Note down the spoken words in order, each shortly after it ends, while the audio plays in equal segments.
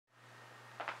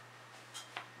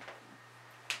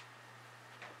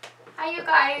Hi you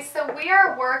guys, so we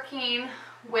are working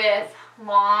with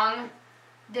long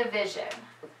division.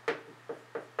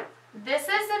 This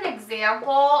is an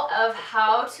example of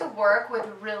how to work with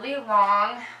really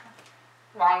long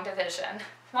division,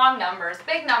 long numbers,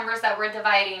 big numbers that we're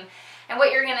dividing. And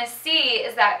what you're going to see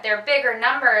is that they're bigger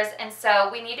numbers, and so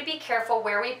we need to be careful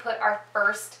where we put our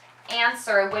first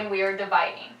answer when we are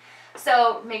dividing.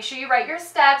 So make sure you write your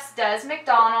steps. Does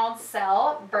McDonald's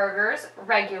sell burgers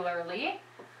regularly?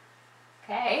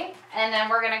 Okay, and then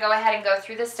we're going to go ahead and go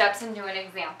through the steps and do an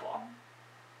example.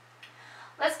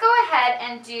 Let's go ahead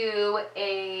and do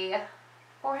a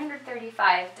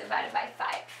 435 divided by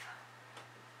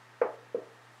 5.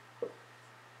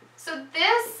 So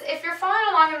this, if you're following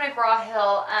along in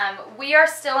McGraw-Hill, we are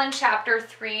still in chapter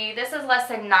 3. This is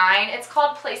lesson 9. It's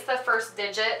called Place the First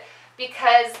Digit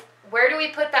because where do we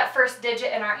put that first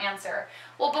digit in our answer?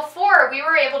 Well, before we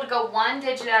were able to go one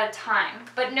digit at a time,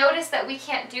 but notice that we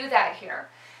can't do that here.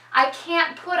 I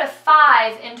can't put a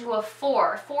 5 into a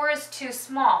 4. 4 is too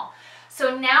small.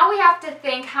 So now we have to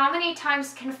think, how many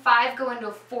times can 5 go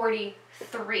into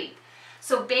 43?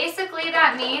 So basically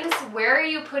that means, where are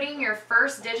you putting your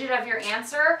first digit of your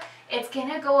answer? It's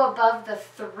going to go above the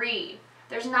 3.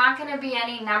 There's not going to be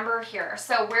any number here.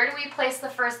 So where do we place the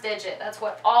first digit? That's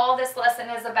what all this lesson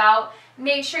is about.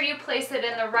 Make sure you place it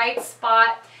in the right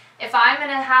spot. If I'm going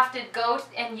to have to go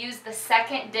and use the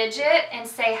second digit and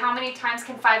say how many times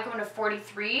can 5 go into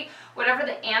 43, whatever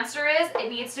the answer is, it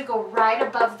needs to go right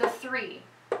above the 3,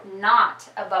 not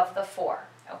above the 4.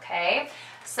 Okay?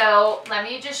 So let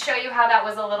me just show you how that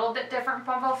was a little bit different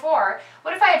from before.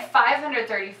 What if I had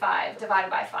 535 divided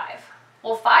by 5?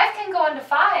 Well, 5 can go into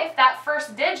 5, that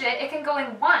first digit, it can go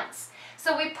in once.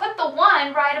 So we put the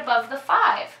 1 right above the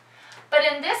 5. But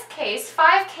in this case,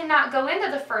 5 cannot go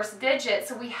into the first digit,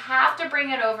 so we have to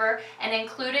bring it over and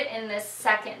include it in this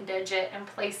second digit and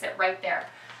place it right there.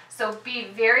 So be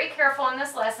very careful in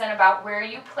this lesson about where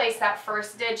you place that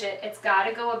first digit. It's got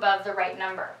to go above the right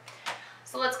number.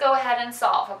 So let's go ahead and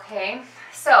solve, okay?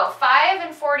 So 5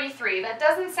 and 43, that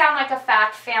doesn't sound like a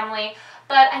fact, family,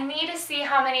 but I need to see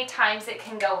how many times it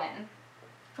can go in.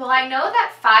 Well, I know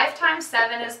that 5 times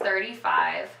 7 is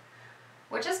 35,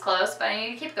 which is close, but I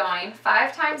need to keep going.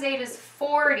 5 times 8 is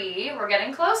 40. We're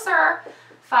getting closer.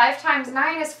 5 times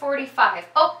 9 is 45.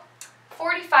 Oh,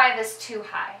 45 is too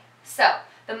high. So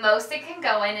the most it can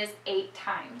go in is 8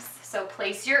 times. So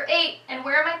place your 8. And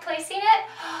where am I placing it?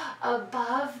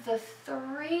 Above the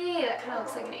 3. That kind of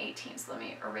looks like an 18, so let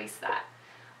me erase that.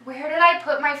 Where did I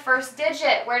put my first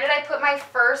digit? Where did I put my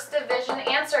first division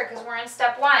answer? Because we're in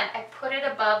step 1. I put it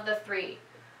above the 3.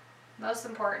 Most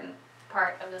important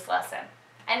part of this lesson.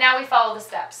 And now we follow the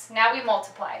steps. Now we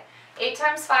multiply. 8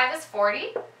 times 5 is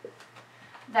 40.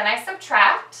 Then I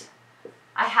subtract.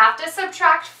 I have to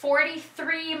subtract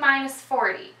 43 minus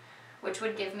 40, which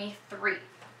would give me 3.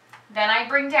 Then I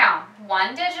bring down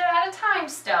one digit at a time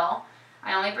still.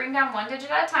 I only bring down one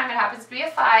digit at a time. It happens to be a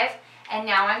 5. And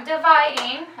now I'm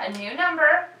dividing a new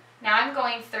number. Now I'm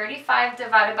going 35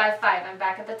 divided by 5. I'm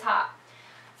back at the top.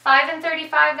 5 and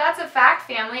 35, that's a fact,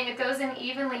 family. It goes in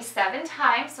evenly 7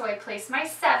 times, so I place my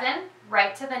 7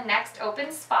 right to the next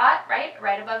open spot,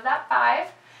 right above that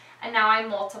 5. And now I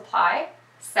multiply.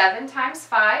 7 times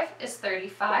 5 is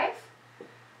 35.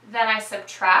 Then I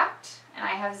subtract, and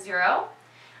I have 0.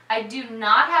 I do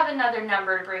not have another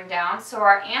number to bring down, so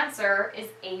our answer is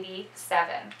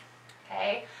 87.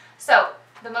 Okay? So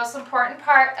the most important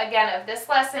part, again, of this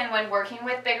lesson when working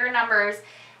with bigger numbers,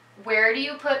 where do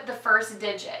you put the first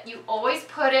digit? You always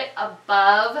put it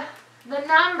above the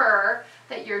number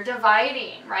that you're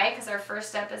dividing, right? Because our first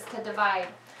step is to divide.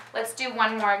 Let's do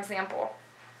one more example.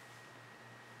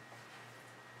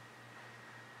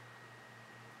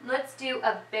 Let's do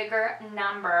a bigger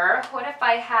number. What if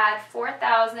I had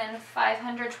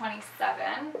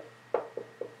 4,527?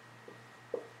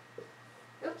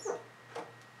 Oops.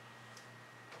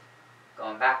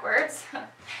 Going backwards.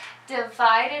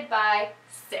 Divided by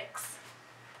 6.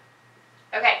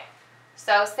 Okay,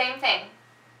 so same thing.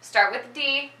 Start with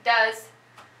D, does.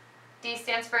 D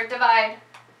stands for divide.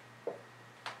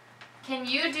 Can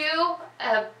you do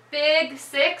a big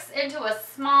 6 into a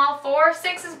small 4?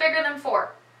 6 is bigger than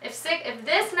 4. If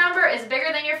this number is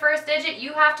bigger than your first digit,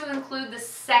 you have to include the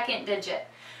second digit,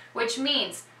 which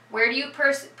means where do you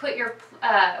place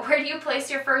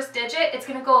your first digit? It's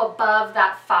going to go above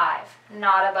that 5,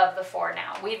 not above the 4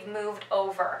 now. We've moved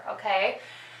over, okay?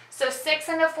 So 6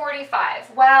 into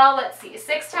 45. Well, let's see.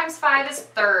 6 times 5 is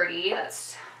 30.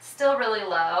 That's still really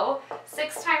low.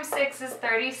 6 times 6 is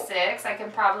 36. I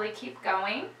can probably keep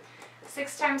going.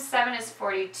 6 times 7 is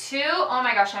 42. Oh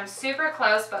my gosh, I'm super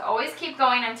close, but always keep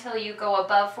going until you go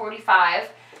above 45.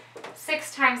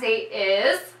 6 times 8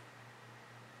 is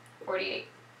 48.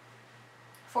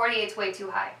 48 is way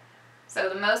too high. So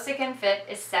the most it can fit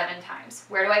is 7 times.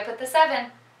 Where do I put the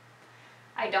 7?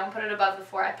 I don't put it above the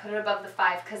 4. I put it above the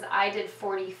 5 because I did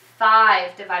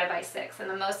 45 divided by 6. And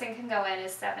the most it can go in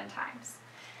is 7 times.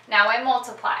 Now I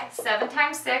multiply. 7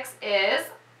 times 6 is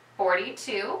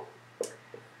 42.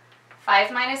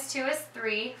 5 minus 2 is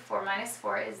 3. 4 minus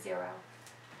 4 is 0.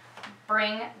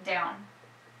 Bring down.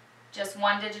 Just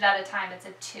one digit at a time. It's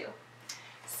a 2.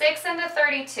 6 into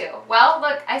 32. Well,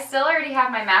 look, I still already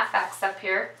have my math facts up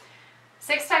here.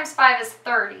 6 times 5 is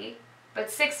 30, but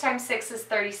 6 times 6 is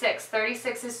 36.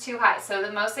 36 is too high, so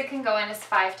the most it can go in is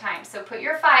 5 times. So put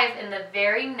your 5 in the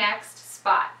very next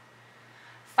spot.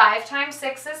 5 times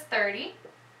 6 is 30.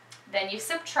 Then you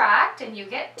subtract and you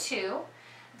get 2.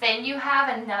 Then you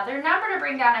have another number to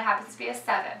bring down. It happens to be a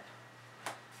 7.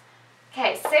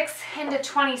 Okay, 6 into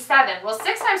 27. Well,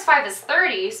 6 times 5 is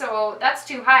 30, so that's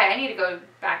too high. I need to go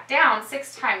back down.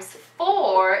 6 times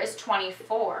 4 is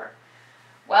 24.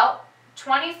 Well,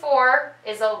 24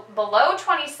 is below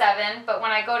 27, but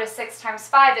when I go to 6 times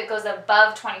 5, it goes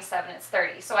above 27. It's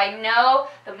 30. So I know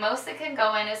the most it can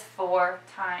go in is 4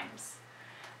 times.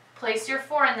 Place your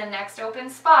 4 in the next open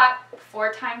spot.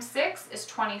 4 times 6 is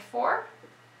 24.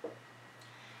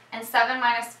 And 7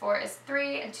 minus 4 is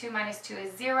 3, and 2 minus 2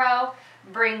 is 0.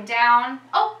 Bring down.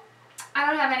 Oh, I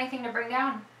don't have anything to bring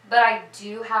down, but I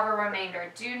do have a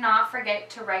remainder. Do not forget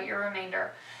to write your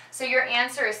remainder. So your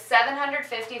answer is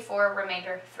 754,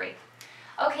 remainder 3.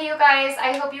 Okay, you guys,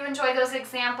 I hope you enjoy those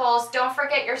examples. Don't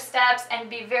forget your steps and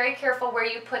be very careful where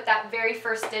you put that very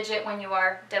first digit when you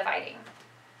are dividing.